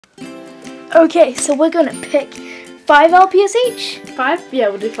Okay, so we're gonna pick 5 LPS each. 5? Yeah,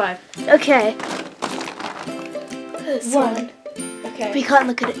 we'll do 5. Okay. One. Okay. We can't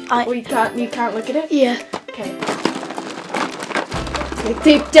look at it. You can't look at it? Yeah. Okay. Like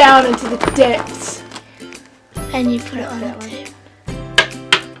deep down into the depths. And you put it on the tape.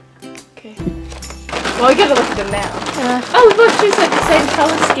 Okay. Well, I gotta look at them now. Oh, look, she's like the same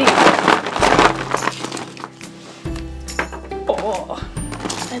colour scheme. Oh.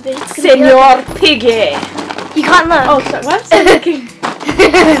 I bet it's gonna Senor Piggy. You can't look. Oh, sorry, why am I looking?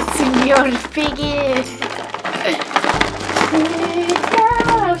 Senor Piggy.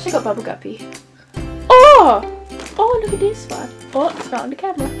 I wish I got Bubble Guppy. Oh! Oh, look at this one. Oh, it's not on the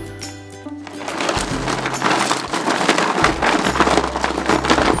camera.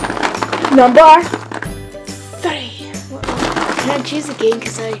 Number 3. Can I choose again?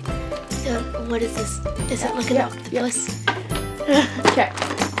 Because I don't. What is this? Is it like an octopus? Okay.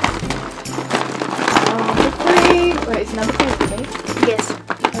 Number 3. Wait, is number 3 for me? Yes.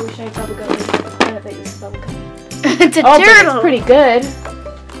 I wish I had Bubble Guppy. I don't think this is Bubble Guppy. It's a but turtle. it's pretty good.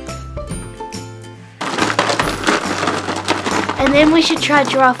 And then we should try to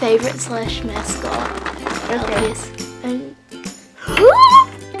draw our favorite / mascot. Okay. And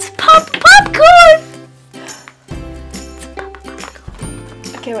it's popcorn.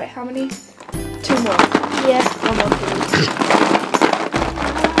 Okay, wait, how many? 2 more. Yeah. 1 more, please.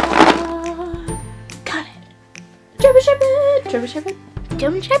 Got it. Jumbo Shepherd! Jumbo Shepherd!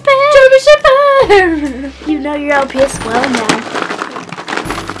 Jumbo Shepherd! Jumbo Shepherd! You know your LPS well now.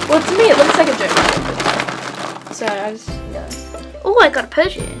 Well, to me it looks like a Jumbo Shepherd. So I just, yeah. Oh, I got a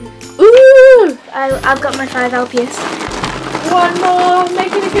Persian. Ooh! I've got my 5 LPS. 1 more!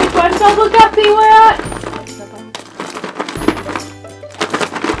 Make it a good one. Bubble Guppy, where are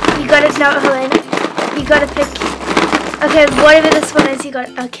You got it, no, Helena. You gotta pick. Okay, whatever this one is, you got.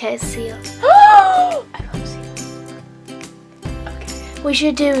 Okay, seal. I love seals. Okay. We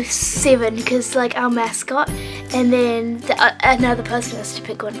should do 7 because like our mascot, and then another person has to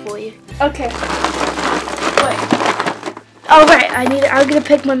pick one for you. Okay. Wait. Oh right, I'm gonna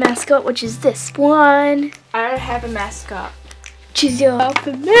pick my mascot, which is this one. I don't have a mascot. Choose your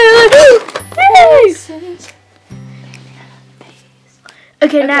outfit.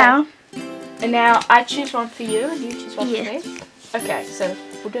 Okay, now. And now I choose one for you and you choose one Yeah. for me? Okay, so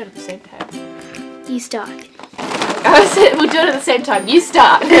we'll do it at the same time. You start. I said we'll do it at the same time. You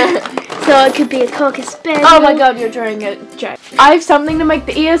start. So it could be a cocker spaniel. Oh my god, you're drawing a joke. I have something to make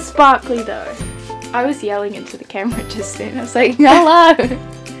the ears sparkly though. I was yelling into the camera just then. I was like, hello.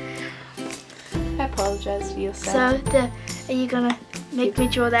 I apologize for your sound. So are you gonna make me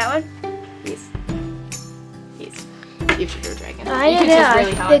draw that one? Yes. Yes. You should draw a dragon. I You don't can know. choose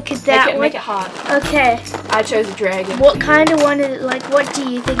really I hard. think that Make it hard. Okay. I chose a dragon. What kind of one is it? Like, what do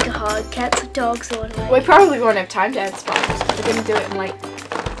you think are hard? Cats or dogs or like? We probably won't have time to add sparkles. We're gonna do it in like.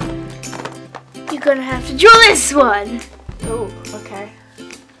 You're gonna have to draw this one. Oh, okay.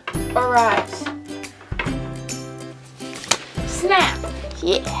 Alright. Snap!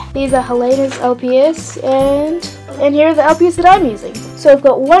 Yeah. These are Helena's LPS and here are the LPS that I'm using. So I've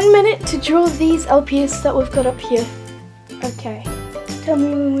got 1 minute to draw these LPS that we've got up here. Okay. Tell me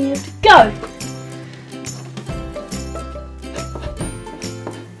when we have to go.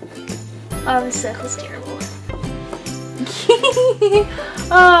 Oh, this circle's terrible.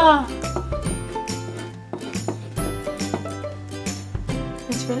 Oh.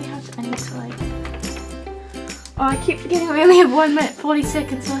 It's really hard to, I need to like. Oh, I keep forgetting we only have 1 minute 40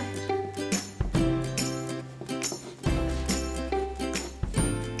 seconds left.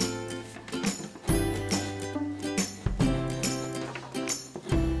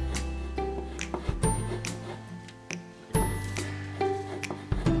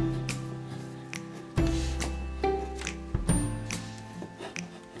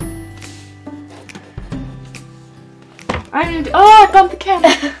 Oh, I bumped the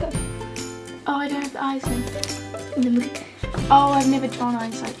camera. Oh, I don't have the eyes in. Oh, I've never drawn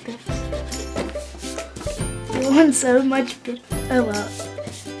eyes like this. You want so much better. Oh well.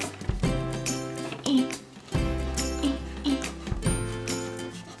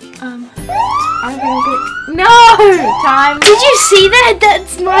 I'm gonna go. No! Time. Did you see that?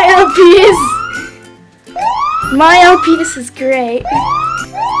 That's my LPS. My LPS is great.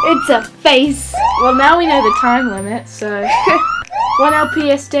 It's a face. Well, now we know the time limit, so 1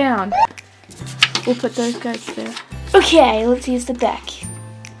 LPS down. We'll put those guys there. Okay, let's use the back.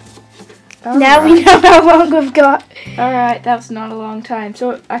 Now We know how long we've got. Alright, that was not a long time.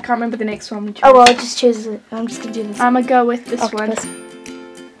 So I can't remember the next one we chose. Oh well, I'll just choose it. I'm just gonna do this. I'm gonna go with this Octopus. one.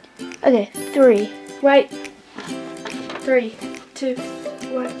 Okay, 3. Wait. 3, 2.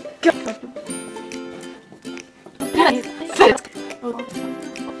 1, go.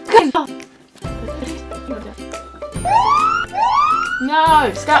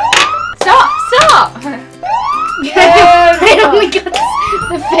 No, stop! Stop! Stop! Yeah, I only got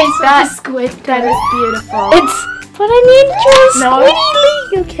the face of the squid. That is beautiful. It's, but I need to draw a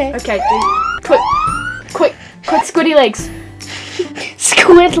squiddy leg. Okay. Okay, quick, squiddy legs.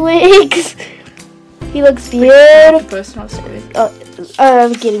 Squid legs. He looks beautiful. First one, squid. Oh,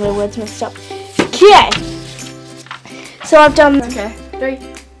 I'm getting my words mixed up. Okay. So I've done. Okay. 3,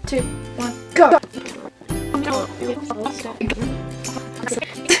 2, 1, go.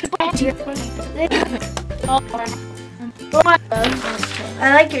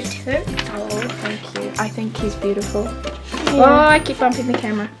 I like your too. Oh, thank you. I think he's beautiful. Yeah. Oh, I keep bumping the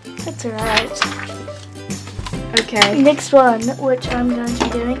camera. That's alright. Okay. Next one, which I'm going to be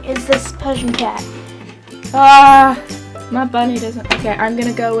doing, is this Persian cat. Ah, my bunny doesn't. Okay, I'm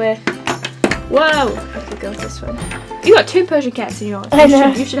gonna go with. Whoa. Okay, go with this one. You got 2 Persian cats in yours. I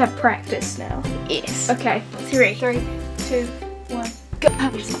know. You should have practice now. Yes. Okay. 3, 3, 2, 1, go.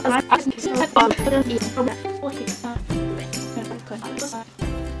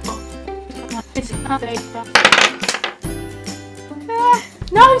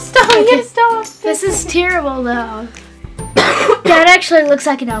 No, stop! Okay. Stop! This is terrible though. That actually looks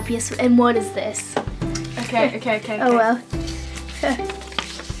like an LPS, and what is this? Okay. Oh well.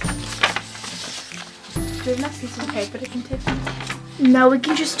 There must be some paper to continue. No, we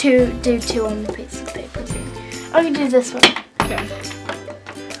can just do 2 on the piece of paper. I'm gonna do this one. Okay.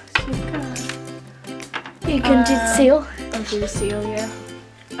 You can do the seal. I'll do the seal, yeah.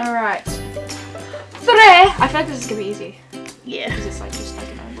 Alright. 3! I feel like this is gonna be easy. Yeah. Because it's like just like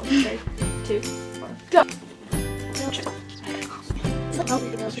an oval. 3, 2, 1, go!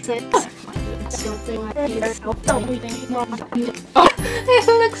 Oh, it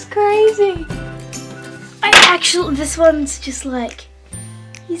looks crazy! This one's just like,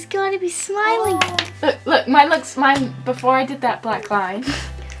 he's going to be smiling. Look, mine before I did that black line.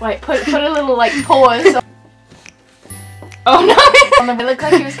 Wait, put a little like pause. Oh no! It looked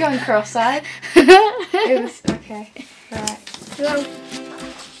like he was going cross-eyed. It was, okay, right.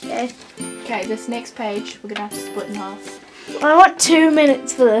 Okay, this next page we're gonna have to split in half. I want 2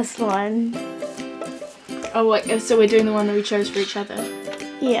 minutes for this one. Oh wait, so we're doing the one that we chose for each other.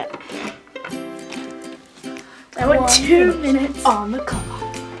 Yeah. I want 2 minutes. On the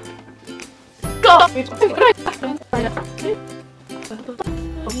clock. Go!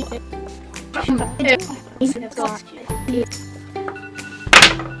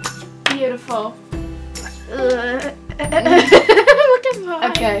 Beautiful. Look at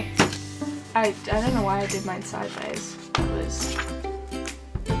mine. Okay. I don't know why I did mine sideways. That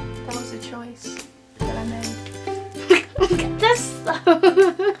was a choice that I made. Look at this.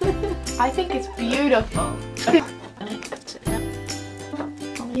 I think it's beautiful.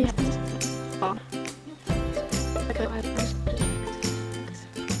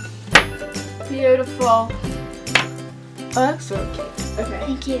 Beautiful. Oh, that's so cute. Okay.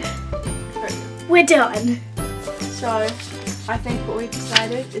 Thank you. We're done. So, I think what we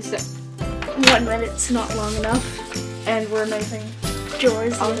decided is that 1 minute's not long enough. and we're making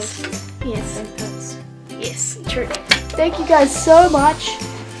Drawers, all yes. this. Yes. I think that's Yes, true. Thank you guys so much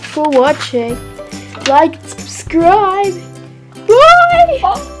for watching. Like, subscribe. Bye!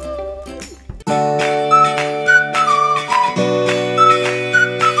 oh.